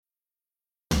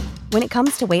When it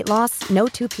comes to weight loss, no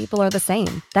two people are the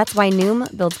same. That's why Noom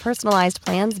builds personalized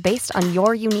plans based on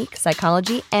your unique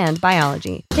psychology and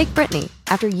biology. Take Brittany.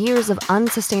 After years of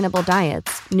unsustainable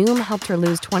diets, Noom helped her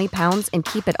lose 20 pounds and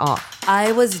keep it off.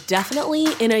 I was definitely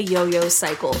in a yo-yo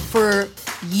cycle for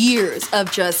years of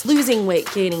just losing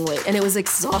weight, gaining weight, and it was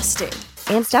exhausting.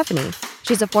 And Stephanie.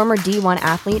 She's a former D1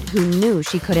 athlete who knew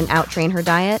she couldn't out-train her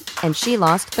diet, and she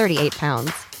lost 38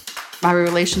 pounds. My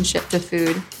relationship to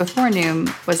food before Noom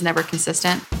was never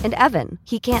consistent. And Evan,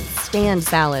 he can't stand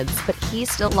salads, but he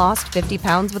still lost 50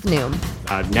 pounds with Noom.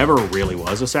 I never really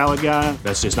was a salad guy.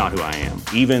 That's just not who I am.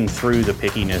 Even through the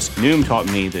pickiness, Noom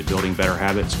taught me that building better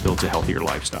habits builds a healthier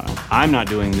lifestyle. I'm not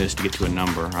doing this to get to a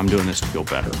number. I'm doing this to feel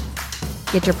better.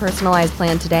 Get your personalized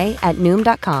plan today at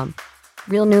Noom.com.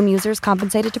 Real Noom users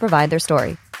compensated to provide their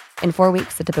story. In 4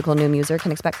 weeks, the typical Noom user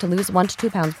can expect to lose 1 to 2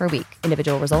 pounds per week.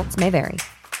 Individual results may vary.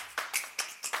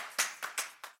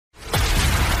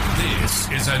 This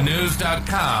is a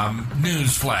News.com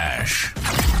news flash.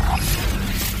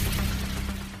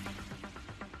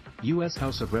 U.S.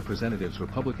 House of Representatives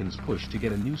Republicans' push to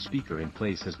get a new speaker in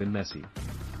place has been messy.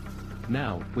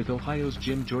 Now, with Ohio's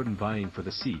Jim Jordan vying for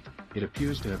the seat, it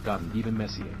appears to have gotten even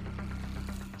messier.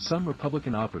 Some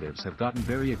Republican operatives have gotten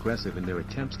very aggressive in their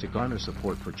attempts to garner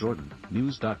support for Jordan,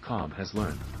 News.com has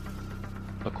learned.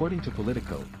 According to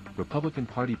Politico, Republican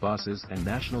Party bosses and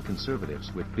national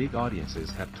conservatives with big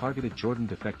audiences have targeted Jordan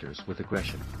defectors with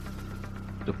aggression.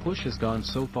 The push has gone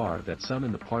so far that some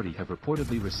in the party have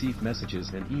reportedly received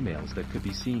messages and emails that could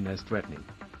be seen as threatening.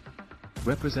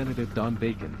 Representative Don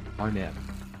Bacon, Arnett,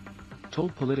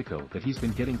 told Politico that he's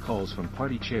been getting calls from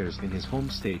party chairs in his home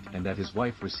state and that his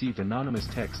wife received anonymous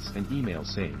texts and emails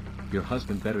saying, "Your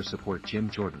husband better support Jim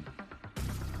Jordan."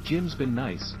 Jim's been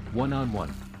nice,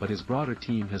 one-on-one, but his broader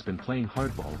team has been playing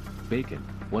hardball, Bacon,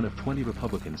 one of 20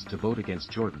 Republicans to vote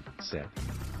against Jordan, said.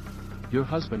 "Your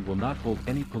husband will not hold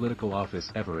any political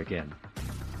office ever again.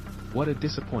 What a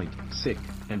sick,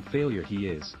 and failure he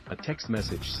is," a text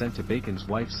message sent to Bacon's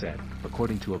wife said,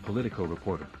 according to a Politico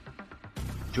reporter.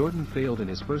 Jordan failed in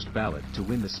his first ballot to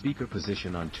win the speaker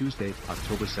position on Tuesday,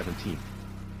 October 17.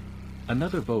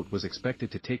 Another vote was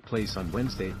expected to take place on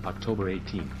Wednesday, October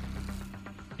 18.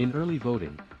 In early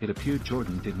voting, it appeared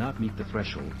Jordan did not meet the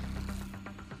threshold.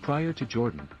 Prior to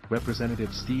Jordan,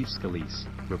 Representative Steve Scalise,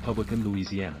 Republican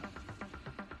Louisiana,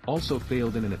 also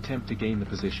failed in an attempt to gain the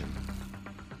position.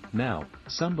 Now,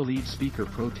 some believe Speaker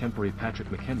pro tempore Patrick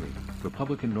McHenry,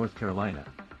 Republican North Carolina,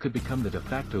 could become the de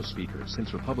facto speaker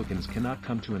since Republicans cannot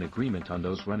come to an agreement on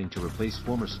those running to replace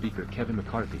former Speaker Kevin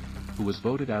McCarthy, who was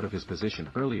voted out of his position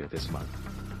earlier this month.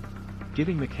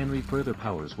 Giving McHenry further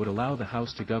powers would allow the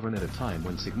House to govern at a time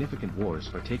when significant wars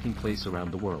are taking place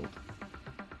around the world.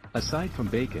 Aside from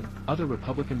Bacon, other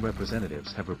Republican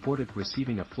representatives have reported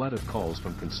receiving a flood of calls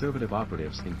from conservative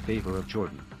operatives in favor of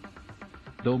Jordan.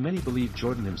 Though many believe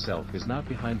Jordan himself is not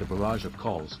behind the barrage of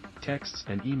calls, texts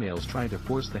and emails trying to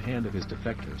force the hand of his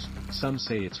defectors, some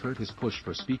say it's hurt his push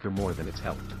for speaker more than it's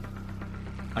helped.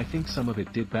 I think some of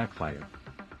it did backfire.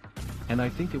 And I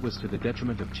think it was to the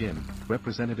detriment of Jim,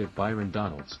 Representative Byron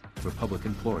Donalds,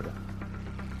 Republican Florida,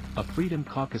 a Freedom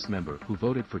Caucus member who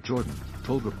voted for Jordan,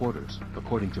 told reporters,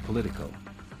 according to Politico.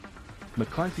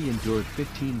 McCarthy endured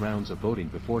 15 rounds of voting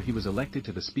before he was elected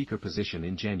to the speaker position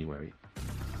in January.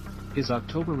 His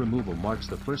October removal marks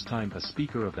the first time a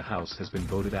Speaker of the House has been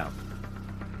voted out.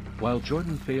 While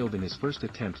Jordan failed in his first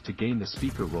attempt to gain the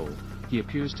Speaker role, he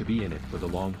appears to be in it for the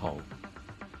long haul.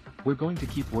 "We're going to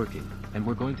keep working, and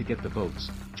we're going to get the votes,"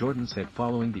 Jordan said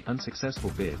following the unsuccessful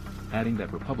bid, adding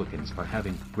that Republicans are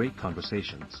having great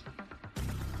conversations.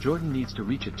 Jordan needs to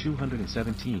reach a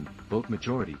 217-vote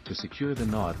majority to secure the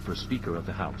nod for Speaker of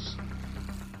the House.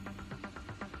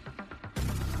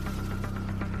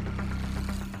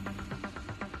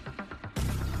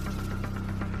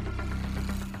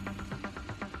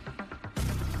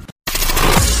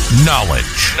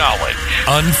 Knowledge.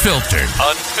 Unfiltered.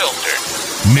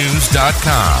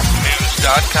 News.com.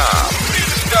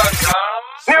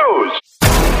 News.